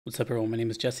What's up, everyone? My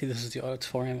name is Jesse. This is the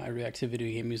Auditorium. I react to video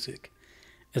game music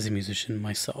as a musician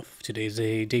myself. Today's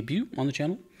a debut on the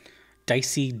channel,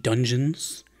 Dicey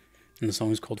Dungeons, and the song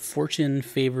is called Fortune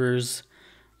Favors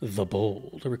the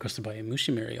Bold, requested by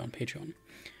Mushimerry on Patreon.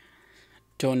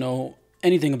 Don't know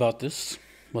anything about this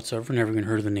whatsoever, never even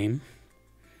heard of the name.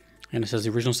 And it says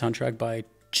the original soundtrack by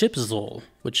Chipzel,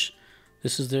 which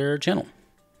this is their channel.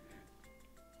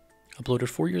 Uploaded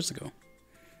 4 years ago.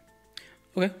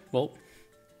 Okay, well,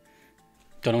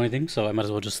 don't know anything, so I might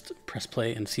as well just press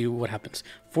play and see what happens.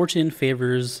 Fortune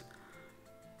favors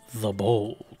the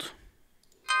bold.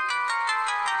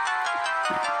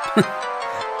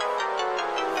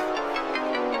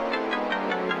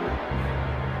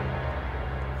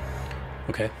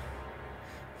 Okay.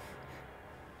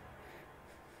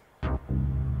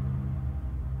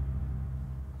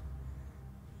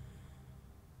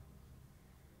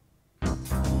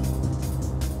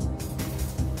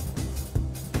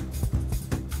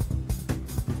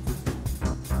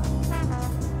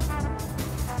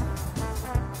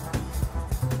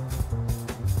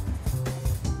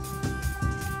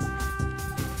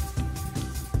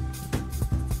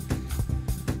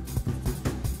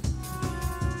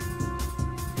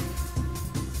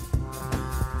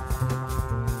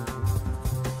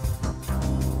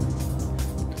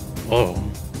 Whoa.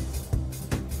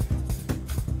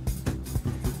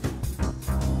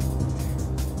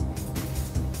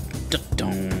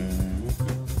 Dun-dun.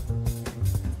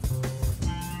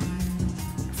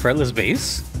 Fretless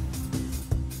bass?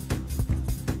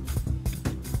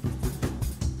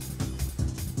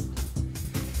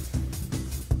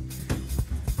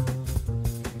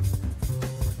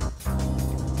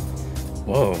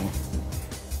 Whoa.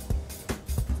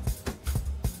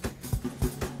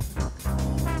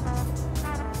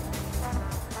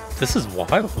 This is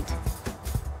wild.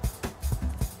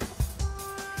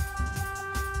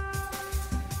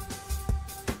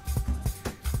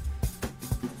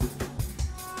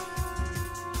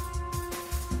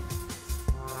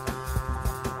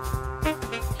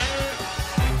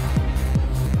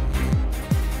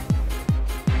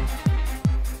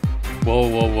 Whoa,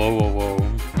 whoa, whoa, whoa, whoa.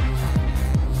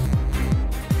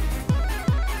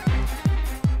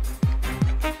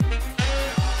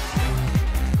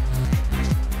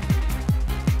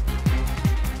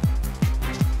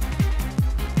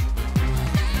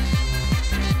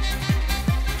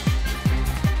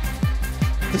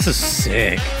 This is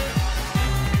sick.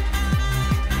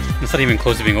 It's not even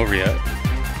close to being over yet.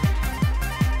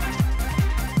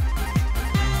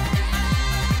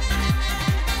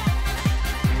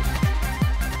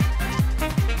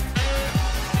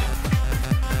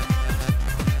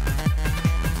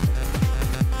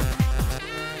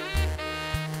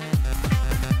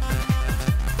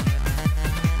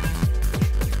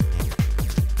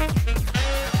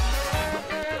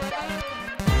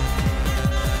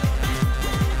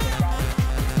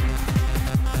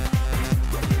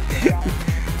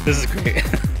 This is great.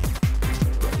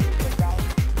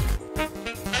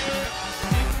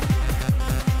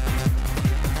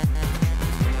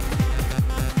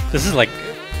 This is like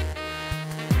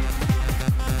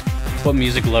what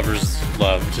music lovers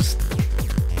love, just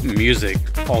music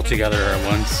all together at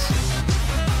once.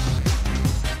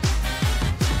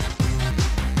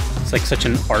 It's like such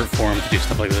an art form to do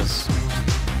stuff like this.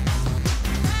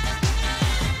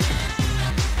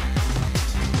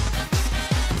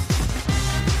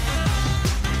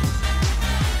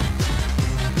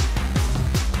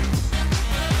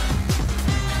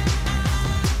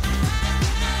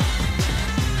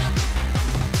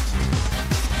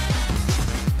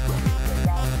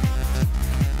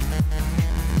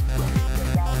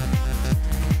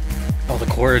 All the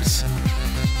chords.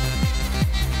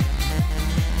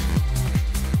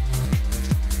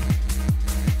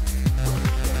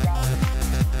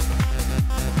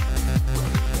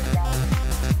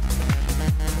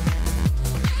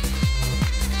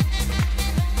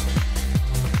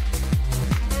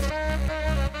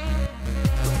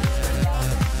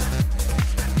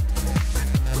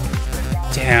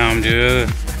 Damn, dude.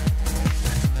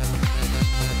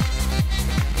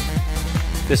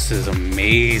 This is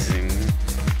amazing.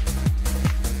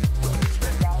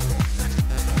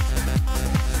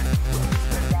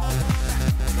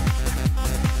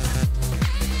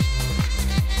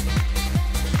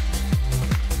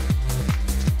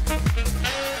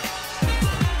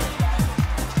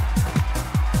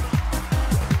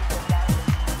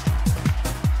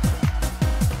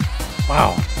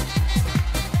 Wow.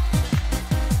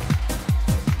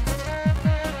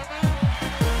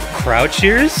 Crowd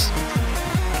cheers?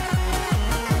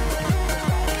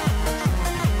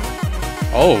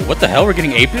 Oh, what the hell? We're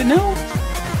getting 8-bit now?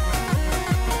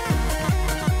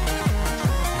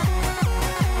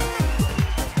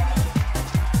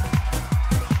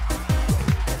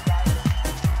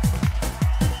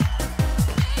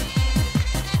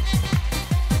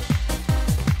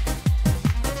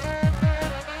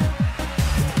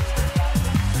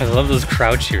 I love those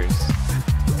crowd cheers,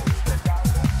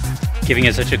 giving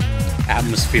it such an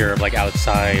atmosphere of like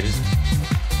outside,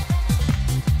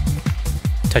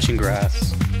 touching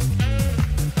grass.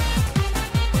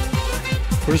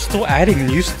 We're still adding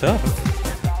new stuff.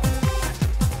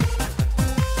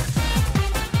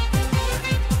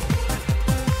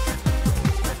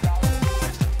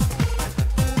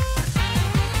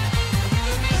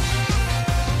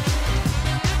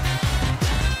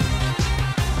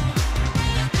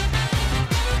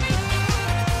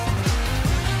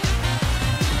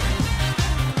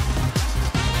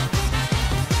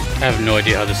 I have no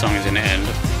idea how this song is gonna end.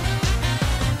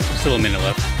 Still a minute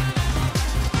left.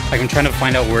 Like, I'm trying to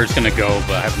find out where it's gonna go,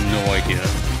 but I have no idea.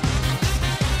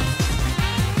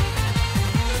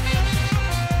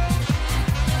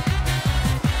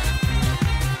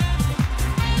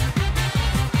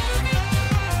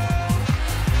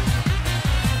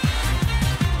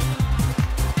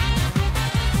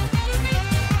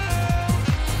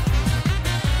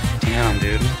 Damn,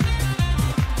 dude.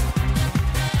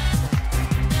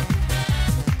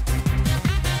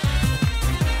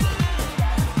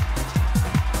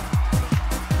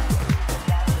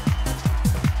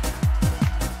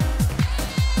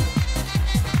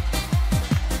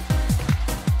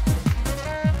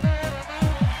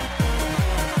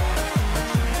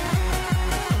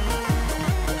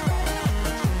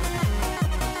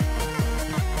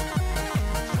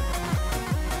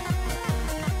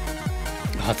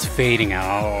 Oh, it's fading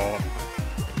out.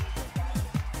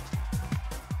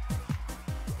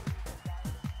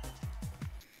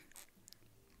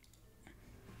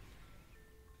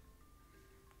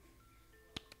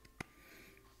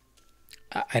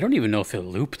 I don't even know if it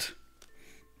looped.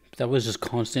 That was just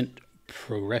constant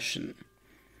progression.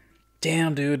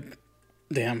 Damn, dude.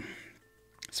 Damn.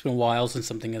 It's been a while since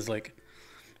something has like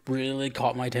really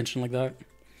caught my attention like that.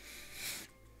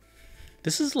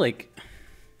 This is like,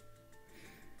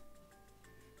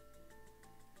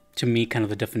 to me, kind of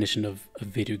the definition of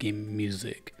video game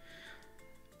music,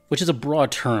 which is a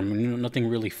broad term. You know, nothing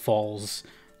really falls.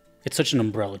 It's such an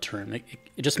umbrella term. It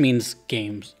just means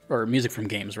games or music from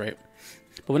games, right?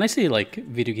 But when I say like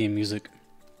video game music,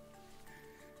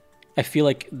 I feel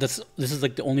like this is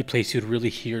like the only place you'd really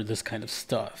hear this kind of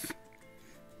stuff.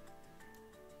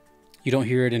 You don't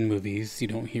hear it in movies. You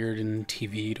don't hear it in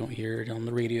TV. You don't hear it on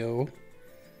the radio.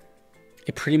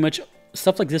 It pretty much,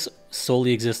 stuff like this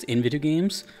solely exists in video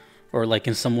games, or like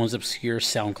in someone's obscure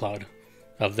SoundCloud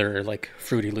of their like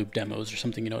Fruity Loop demos or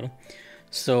something, you know.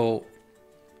 So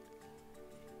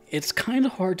it's kind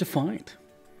of hard to find.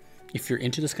 If you're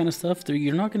into this kind of stuff,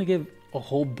 you're not going to get a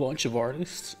whole bunch of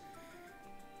artists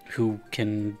who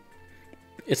can.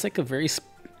 It's like a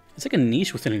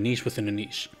niche within a niche within a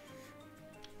niche.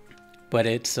 But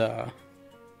it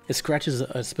scratches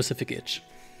a specific itch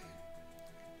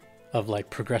of like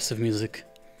progressive music,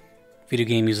 video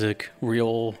game music,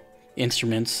 real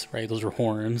instruments, right? Those were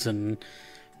horns, and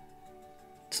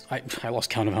I lost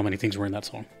count of how many things were in that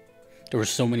song. There were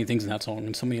so many things in that song,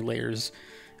 and so many layers,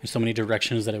 and so many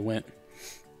directions that it went.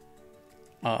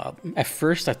 At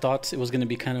first, I thought it was going to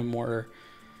be kind of more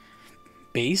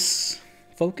bass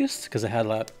focused, because it had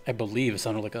that, I believe it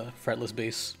sounded like a fretless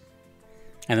bass,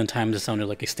 and then times it sounded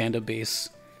like a stand-up bass,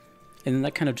 and then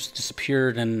that kind of just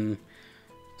disappeared and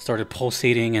started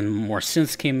pulsating, and more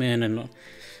synths came in, and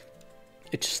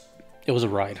it was a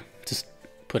ride, just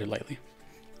put it lightly.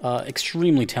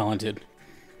 Extremely talented.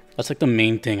 That's like the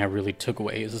main thing I really took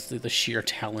away, is the sheer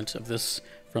talent of this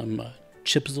from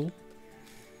Chipzel.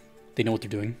 They know what they're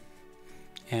doing,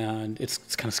 and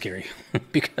it's kind of scary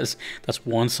because that's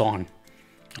one song.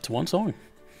 It's one song.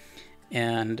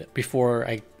 And before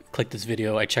I clicked this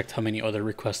video, I checked how many other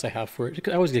requests I have for it.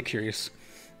 I always get curious.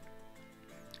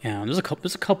 And there's a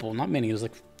couple, not many. There's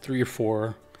like 3 or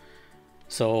 4.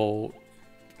 So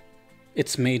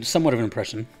it's made somewhat of an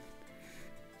impression.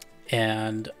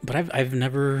 But I've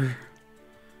never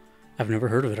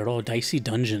heard of it at all. Dicey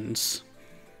Dungeons.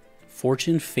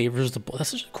 Fortune Favors the Bold. That's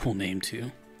such a cool name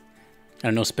too. I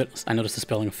noticed the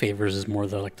spelling of Favors is more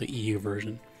the EU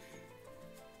version.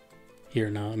 Here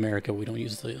in America, we don't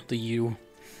use the U.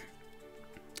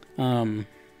 Not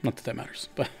that matters,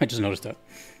 but I just noticed that.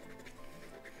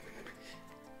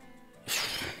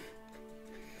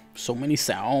 So many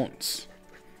sounds.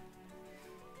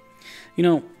 You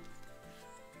know,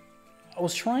 I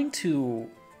was trying to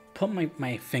put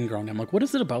my finger on it. I'm like, what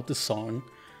is it about this song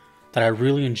that I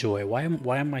really enjoy? Why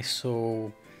am I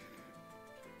so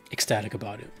ecstatic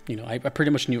about it? You know, I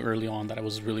pretty much knew early on that I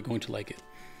was really going to like it.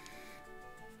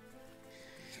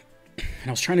 And I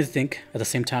was trying to think at the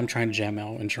same time, trying to jam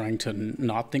out and trying to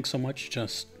not think so much,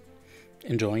 just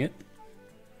enjoying it.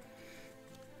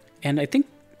 And I think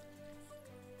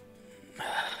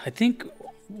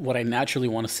what I naturally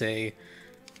want to say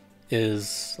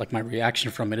is, like, my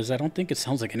reaction from it is I don't think it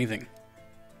sounds like anything.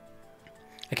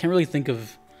 I can't really think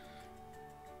of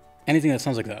anything that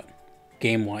sounds like that,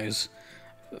 game-wise.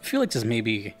 I feel like there's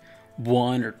maybe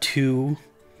one or two.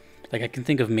 Like, I can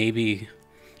think of maybe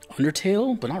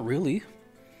Undertale, but not really.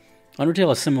 Undertale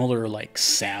has similar, like,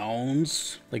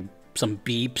 sounds, like some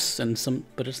beeps and some,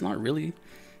 but it's not really.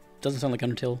 It doesn't sound like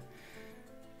Undertale.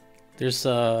 There's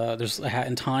A Hat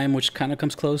in Time, which kind of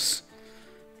comes close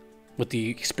with the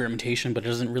experimentation, but it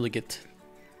doesn't really get.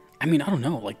 I mean, I don't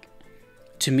know. Like,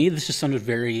 to me, this just sounded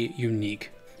very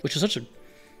unique, which is such an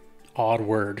odd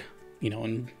word, you know,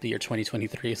 in the year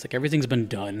 2023. It's like everything's been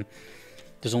done.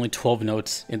 There's only 12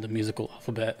 notes in the musical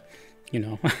alphabet, you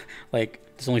know. Like,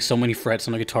 there's only so many frets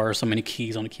on a guitar, so many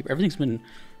keys on a keyboard. Everything's been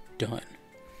done.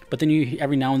 But then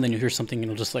every now and then you hear something,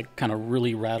 it'll just like kind of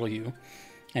really rattle you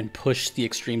and push the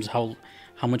extremes, how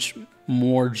much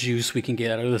more juice we can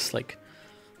get out of this, like,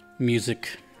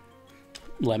 music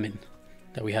lemon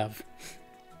that we have.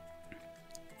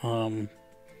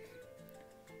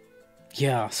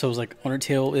 Yeah, so it was like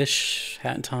Undertale-ish,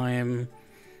 Hat in Time,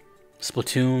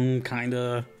 Splatoon,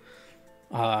 kinda.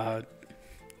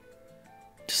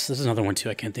 This is another one too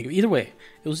I can't think of. Either way,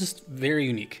 it was just very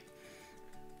unique.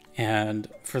 And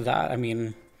for that, I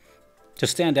mean, to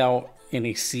stand out in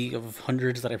a sea of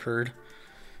hundreds that I've heard,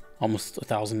 almost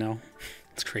 1,000 now,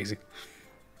 it's crazy.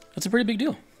 That's a pretty big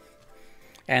deal.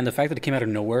 And the fact that it came out of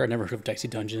nowhere, I never heard of Dicey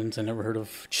Dungeons, I never heard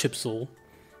of Chipzel.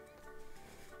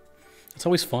 It's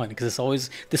always fun because it's always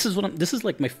this is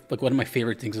like one of my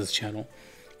favorite things of this channel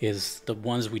is the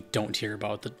ones we don't hear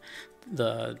about,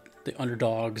 the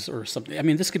underdogs or something. I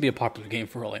mean, this could be a popular game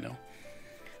for all I know.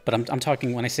 But I'm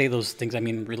talking, when I say those things, I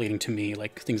mean relating to me,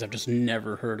 like things I've just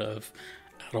never heard of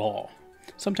at all.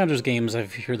 Sometimes there's games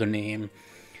I've heard their name,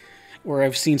 or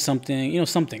I've seen something, you know,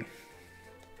 something,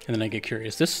 and then I get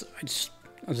curious. I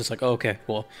was just like, oh, okay,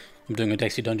 well, I'm doing a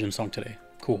Dicey Dungeon song today,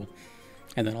 cool.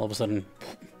 And then all of a sudden,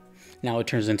 now it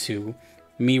turns into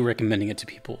me recommending it to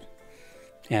people.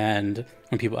 And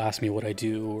when people ask me what I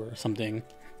do or something,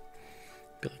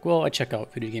 I'll be like, well, I check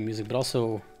out video game music, but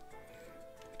also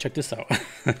check this out,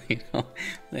 you know,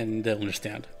 and they'll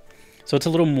understand. So it's a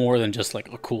little more than just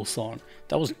like a cool song.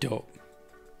 That was dope.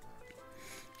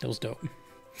 That was dope.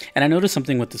 And I noticed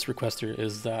something with this requester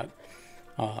is that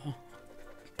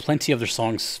plenty of their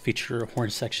songs feature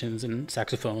horn sections and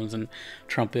saxophones and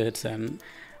trumpets and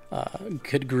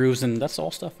good grooves, and that's all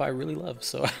stuff I really love.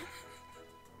 So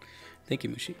thank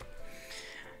you, Mushi.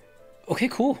 Okay,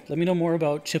 cool. Let me know more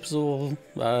about Chipzel,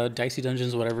 Dicey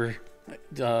Dungeons, whatever.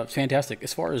 Fantastic.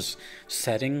 As far as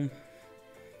setting,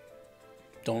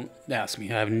 don't ask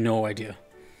me. I have no idea.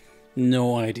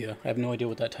 No idea. I have no idea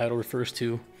what that title refers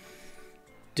to.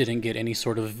 Didn't get any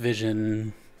sort of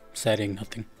vision, setting,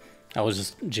 nothing. I was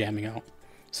just jamming out.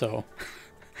 So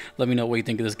let me know what you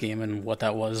think of this game and what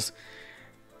that was.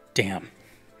 Damn.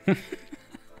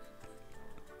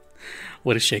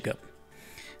 What a shakeup.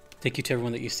 Thank you to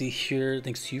everyone that you see here.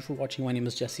 Thanks to you for watching. My name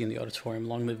is Jesse in the auditorium,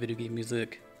 along with video game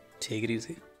music. Take it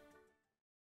easy.